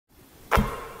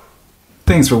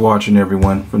Thanks for watching,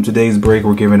 everyone. From today's break,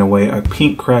 we're giving away a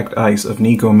pink cracked ice of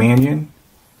Nico Mannion,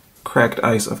 cracked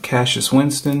ice of Cassius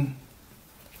Winston,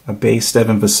 a base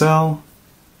Devin Vassell,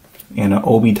 and an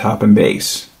Obi Toppin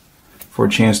base. For a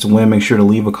chance to win, make sure to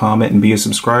leave a comment and be a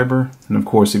subscriber. And of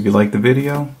course, if you like the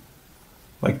video,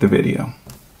 like the video.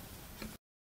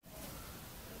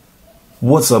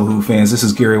 What's up, Who fans? This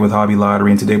is Gary with Hobby Lottery,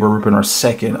 and today we're ripping our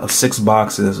second of 6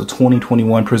 boxes of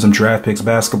 2021 Prizm Draft Picks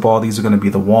basketball. These are going to be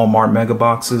the Walmart mega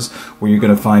boxes, where you're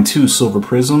going to find 2 silver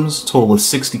Prizms, total of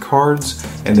 60 cards,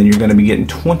 and then you're going to be getting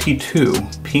 22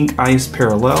 pink ice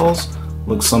parallels.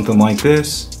 Looks something like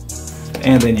this.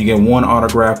 And then you get 1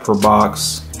 autograph per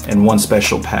box and 1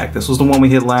 special pack. This was the one we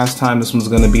hit last time. This one's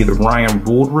going to be the Ryan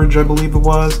Woolridge, I believe it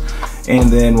was.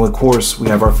 And then, of course, we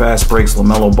have our Fast Breaks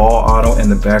LaMelo Ball auto in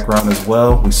the background as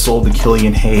well. We sold the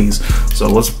Killian Hayes.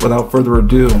 So without further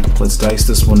ado, let's dice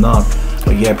this one up.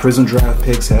 But yeah, Prizm Draft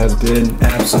Picks has been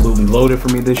absolutely loaded for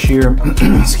me this year.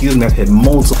 Excuse me, I've hit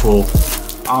multiple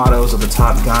autos of the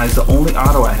top guys. The only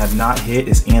auto I have not hit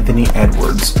is Anthony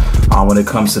Edwards when it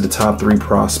comes to the top 3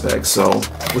 prospects. So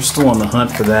we're still on the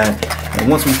hunt for that. And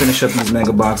once we finish up these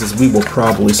mega boxes, we will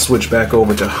probably switch back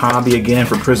over to Hobby again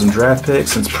for Prizm Draft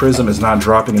Picks, since Prizm is not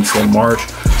dropping until March.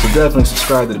 So definitely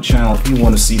subscribe to the channel if you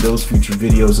want to see those future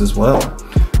videos as well.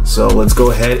 So let's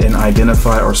go ahead and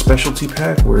identify our specialty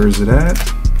pack. Where is it at?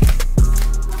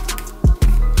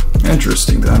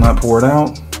 Interesting. Did I not pour it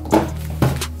out?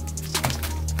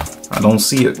 I don't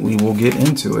see it. We will get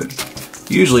into it.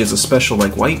 Usually it's a special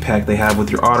like white pack they have with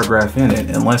your autograph in it,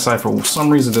 unless I for some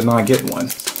reason did not get one.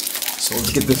 So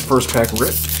let's get this first pack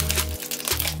ripped.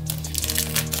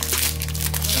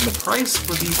 And the price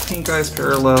for these pink ice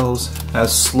parallels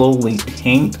has slowly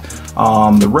tanked.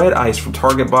 The red ice from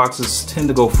Target boxes tend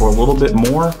to go for a little bit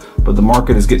more, but the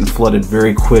market is getting flooded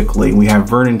very quickly. We have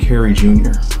Vernon Carey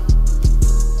Jr.,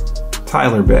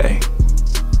 Tyler Bay.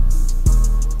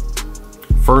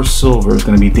 First silver is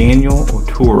going to be Daniel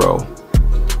Oturu.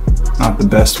 Not the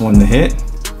best one to hit.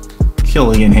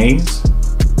 Killian Hayes.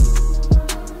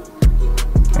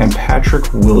 And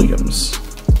Patrick Williams.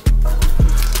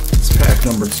 It's pack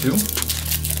number 2.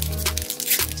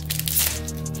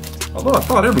 Although I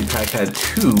thought every pack had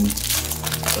 2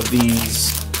 of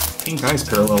these pink ice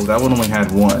parallels, that one only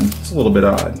had 1. It's a little bit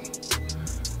odd.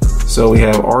 So we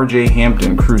have RJ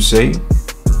Hampton Crusade.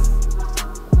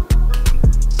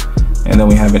 And then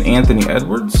we have an Anthony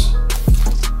Edwards.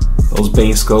 Those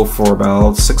base go for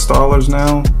about $6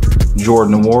 now.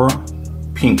 Jordan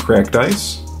Nwora, pink cracked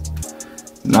ice.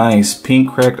 Nice pink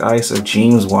cracked ice of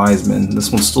James Wiseman. This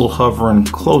one's still hovering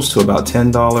close to about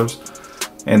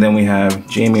 $10. And then we have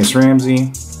Jamius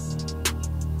Ramsey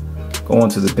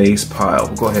going to the base pile.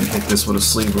 We'll go ahead and hit this with a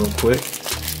sleeve real quick.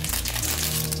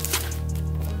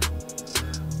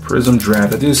 Prizm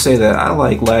Draft. I do say that I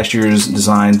like last year's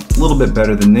design a little bit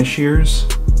better than this year's,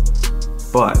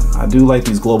 but I do like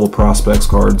these global prospects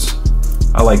cards.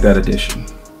 I like that addition.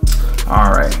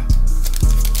 All right,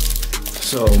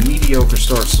 so mediocre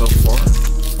start so far,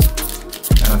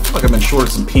 and I feel like I've been short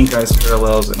some pink ice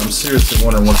parallels, and I'm seriously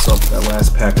wondering what's up with that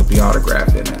last pack with the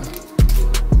autograph in it.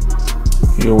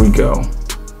 Here we go.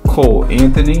 Cole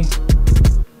Anthony,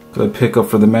 good pickup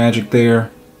for the Magic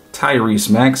there. Tyrese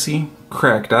Maxey,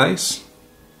 cracked ice.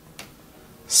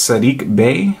 Sadiq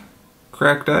Bey,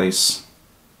 cracked ice.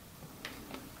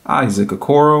 Isaac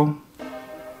Okoro.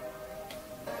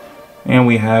 And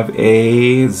we have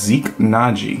a Zeke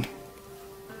Naji.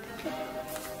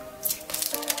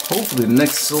 Hopefully the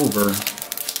next silver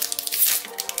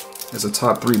is a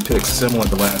top 3 pick similar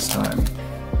to last time.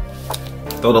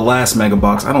 Though the last mega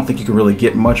box, I don't think you can really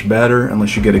get much better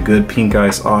unless you get a good pink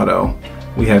ice auto.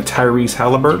 We have Tyrese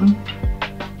Halliburton.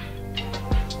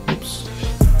 Oops.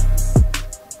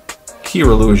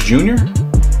 Kira Lewis Jr.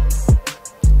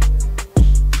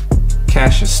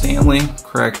 Cassius Stanley,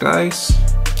 cracked ice.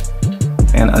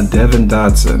 And a Devin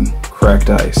Dotson, cracked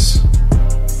ice.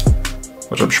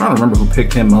 Which I'm trying to remember who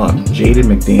picked him up. Jaden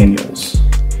McDaniels.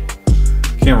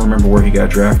 Can't remember where he got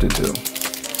drafted to.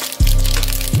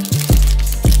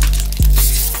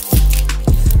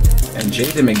 And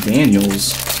Jaden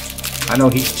McDaniels, I know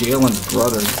he's Jalen's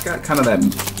brother. He's got kind of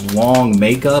that long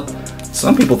makeup.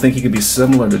 Some people think he could be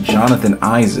similar to Jonathan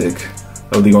Isaac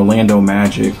of the Orlando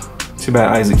Magic. Too bad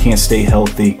Isaac can't stay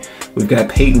healthy. We've got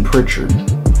Peyton Pritchard.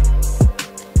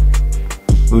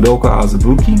 Udoka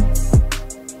Azubuike.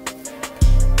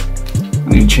 I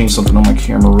need to change something on my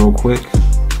camera real quick.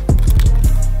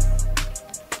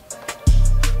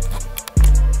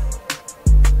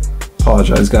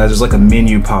 Apologize, guys. There's like a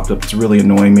menu popped up. It's really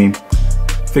annoying me.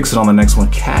 Fix it on the next one.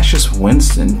 Cassius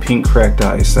Winston, pink cracked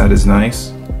ice. That is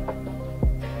nice.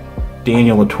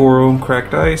 Daniel Latoro,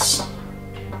 cracked ice,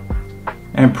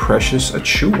 and Precious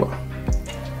Achua.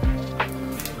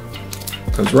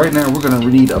 Because right now we're gonna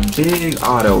need a big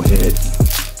auto hit,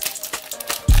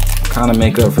 kind of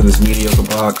make up for this mediocre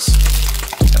box.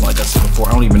 And like I said before,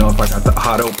 I don't even know if I got the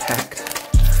auto packed.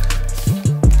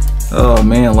 Oh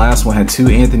man, last one had 2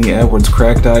 Anthony Edwards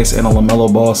cracked ice and a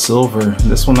LaMelo Ball silver.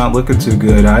 This one not looking too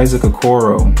good. Isaac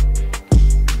Okoro,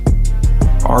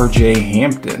 RJ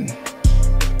Hampton,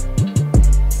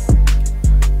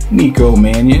 Nico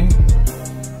Mannion.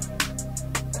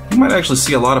 You might actually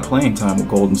see a lot of playing time with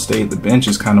Golden State. The bench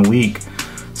is kind of weak.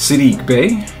 Sadiq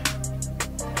Bey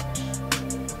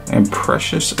and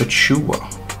Precious Achua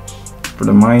for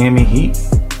the Miami Heat.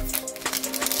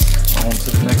 On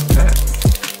to the next pack.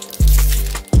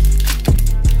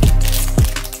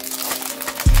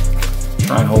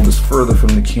 Try and hold this further from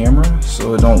the camera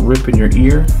so it don't rip in your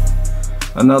ear.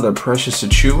 Another Precious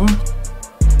Achua.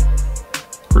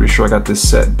 Pretty sure I got this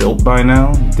set built by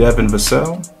now. Devin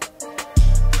Vassell.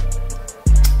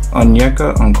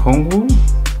 Onyeka Okongwu,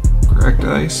 cracked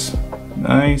ice,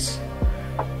 nice.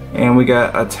 And we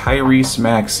got a Tyrese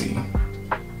Maxey.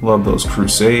 Love those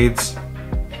Crusades.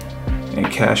 And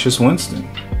Cassius Winston.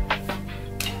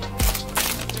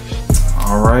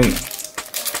 All right.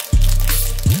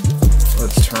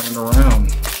 Let's turn it around.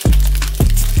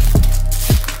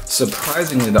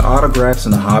 Surprisingly, the autographs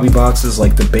in the hobby boxes,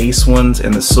 like the base ones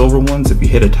and the silver ones, if you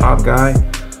hit a top guy,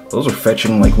 those are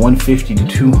fetching like 150 to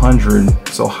 200.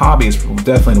 So hobby is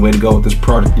definitely the way to go with this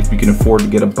product if you can afford to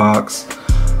get a box.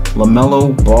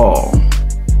 LaMelo Ball,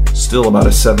 still about a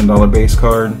 $7 base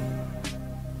card.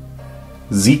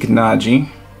 Zeke Naji.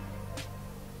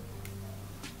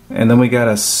 And then we got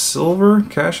a silver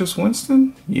Cassius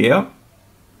Winston. Yep.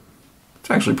 It's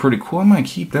actually pretty cool. I might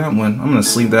keep that one. I'm going to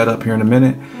sleeve that up here in a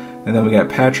minute. And then we got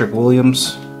Patrick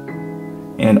Williams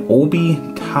and Obi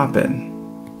Toppin.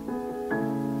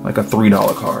 Like a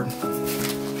 $3 card.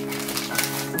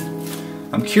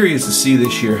 I'm curious to see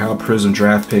this year how Prizm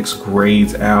Draft Picks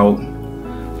grades out.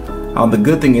 The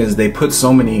good thing is they put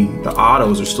so many, the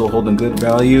autos are still holding good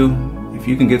value. If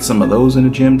you can get some of those in a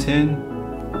Gem 10,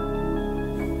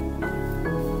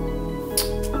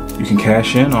 you can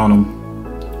cash in on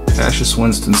them. Cassius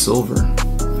Winston silver.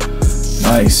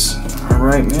 Nice.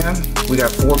 Alright, man. We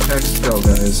got 4 packs to go,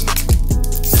 guys.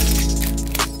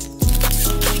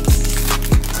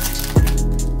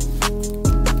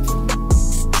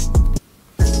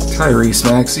 Tyrese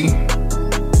Maxey,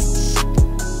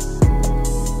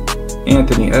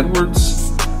 Anthony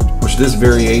Edwards, which this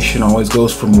variation always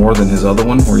goes for more than his other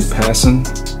one where he's passing.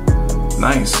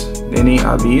 Nice. Deni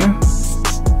Avdija,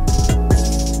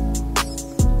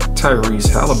 Tyrese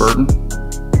Halliburton,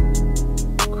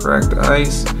 cracked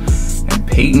ice, and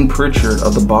Peyton Pritchard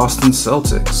of the Boston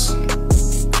Celtics.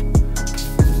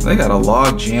 They got a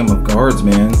log jam of guards,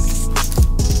 man.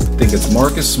 I think it's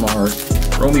Marcus Smart,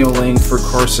 Romeo Langford,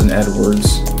 Carson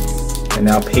Edwards, and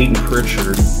now Peyton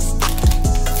Pritchard.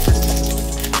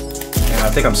 And I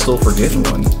think I'm still forgetting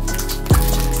one.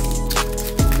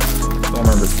 Don't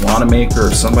remember if it's Wanamaker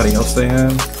or somebody else they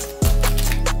have.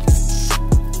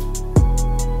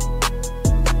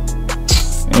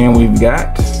 And we've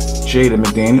got Jada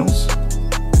McDaniels,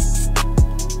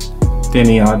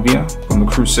 Deni Avdija from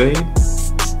the Crusade.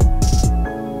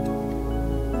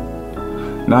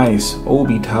 Nice,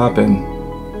 Obi Toppin.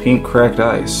 Pink cracked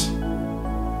ice.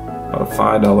 About a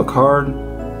 $5 card.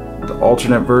 The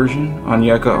alternate version,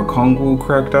 Onyeka Okongwu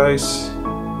cracked ice.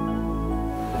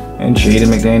 And Jada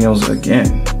McDaniels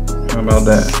again. How about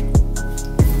that?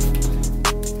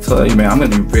 Tell you, man, I'm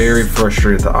gonna be very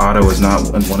frustrated the auto is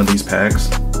not in one of these packs.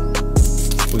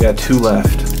 We got 2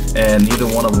 left, and neither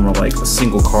one of them are like a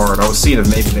single card. I was seeing if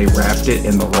maybe they wrapped it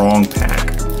in the wrong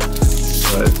pack,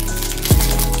 but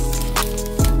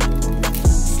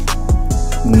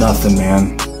nothing,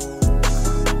 man.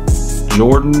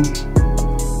 Jordan,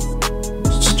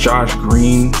 Josh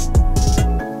Green,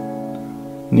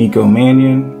 Nico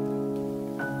Mannion,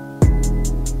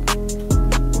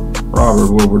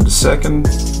 Robert Woodward II,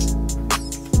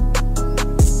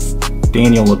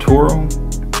 Daniel Latoro,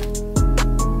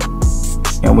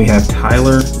 and we have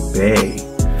Tyler Bay.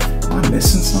 Am I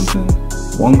missing something?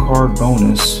 1 card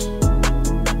bonus.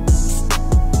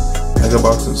 Mega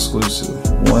Box exclusive.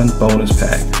 1 bonus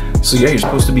pack. So yeah, you're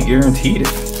supposed to be guaranteed it.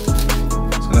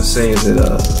 I was gonna say, is it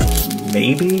a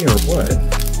maybe or what?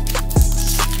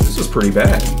 This was pretty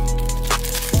bad.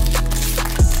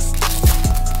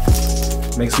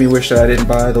 Makes me wish that I didn't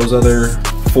buy those other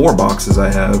 4 boxes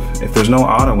I have. If there's no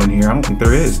auto in here, I don't think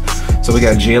there is. So we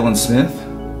got Jalen Smith.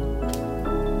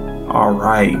 All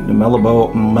right, the Mellow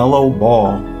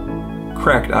Ball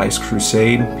Cracked Ice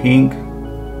Crusade, pink.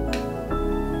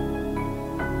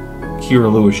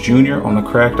 Kira Lewis Jr. on the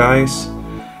Cracked Ice.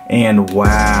 And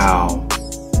wow,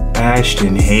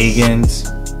 Ashton Hagans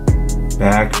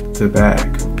back to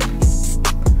back.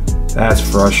 That's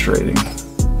frustrating.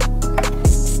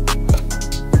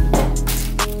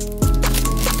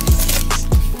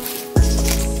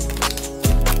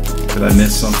 Did I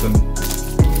miss something?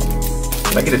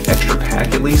 Did I get an extra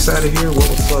pack at least out of here? What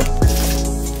was up?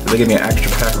 Did they give me an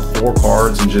extra pack of 4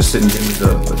 cards and just didn't give me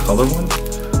the color one?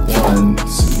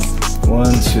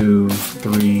 1, 2,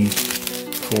 3,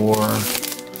 4,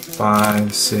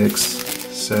 5, 6,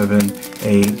 7,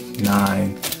 8,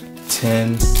 9,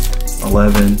 10,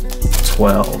 11,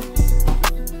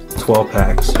 12. 12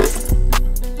 packs.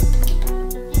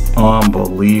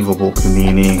 Unbelievable,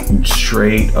 Panini.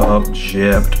 Straight up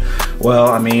gypped. Well,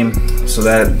 I mean, so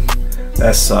that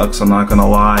sucks, I'm not gonna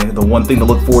lie. The one thing to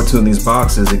look forward to in these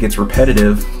boxes, it gets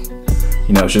repetitive.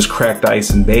 You know, it's just Cracked Ice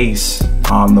and base.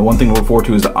 The one thing to look forward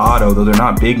to is the auto, though they're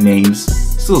not big names.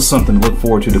 Still something to look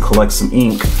forward to collect some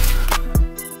ink.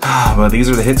 But these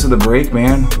are the hits of the break,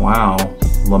 man. Wow.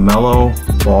 LaMelo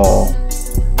Ball.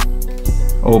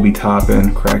 Obi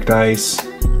Toppin, Cracked Ice.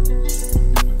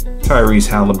 Tyrese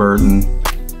Halliburton.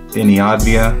 Denny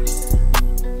Advia.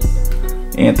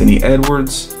 Anthony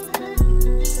Edwards.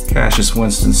 Cassius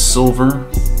Winston Silver.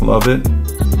 Love it.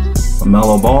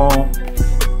 LaMelo Ball.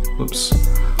 Oops.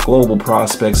 Global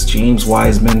Prospects, James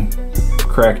Wiseman,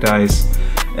 Cracked Ice,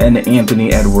 and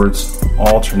Anthony Edwards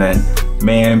alternate.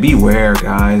 Man, beware,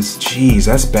 guys. Jeez,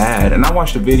 that's bad. And I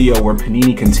watched a video where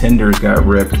Panini Contenders got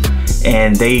ripped,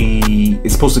 and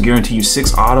it's supposed to guarantee you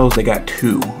 6 autos. They got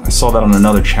 2. I saw that on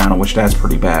another channel, which that's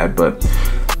pretty bad. But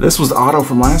this was the auto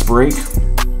from last break,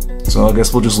 so I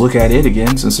guess we'll just look at it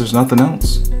again since there's nothing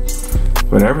else.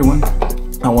 But everyone,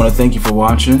 I want to thank you for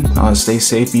watching. Stay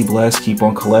safe, be blessed, keep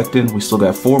on collecting. We still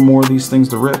got 4 more of these things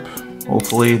to rip.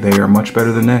 Hopefully they are much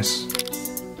better than this.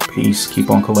 Peace, keep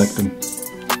on collecting.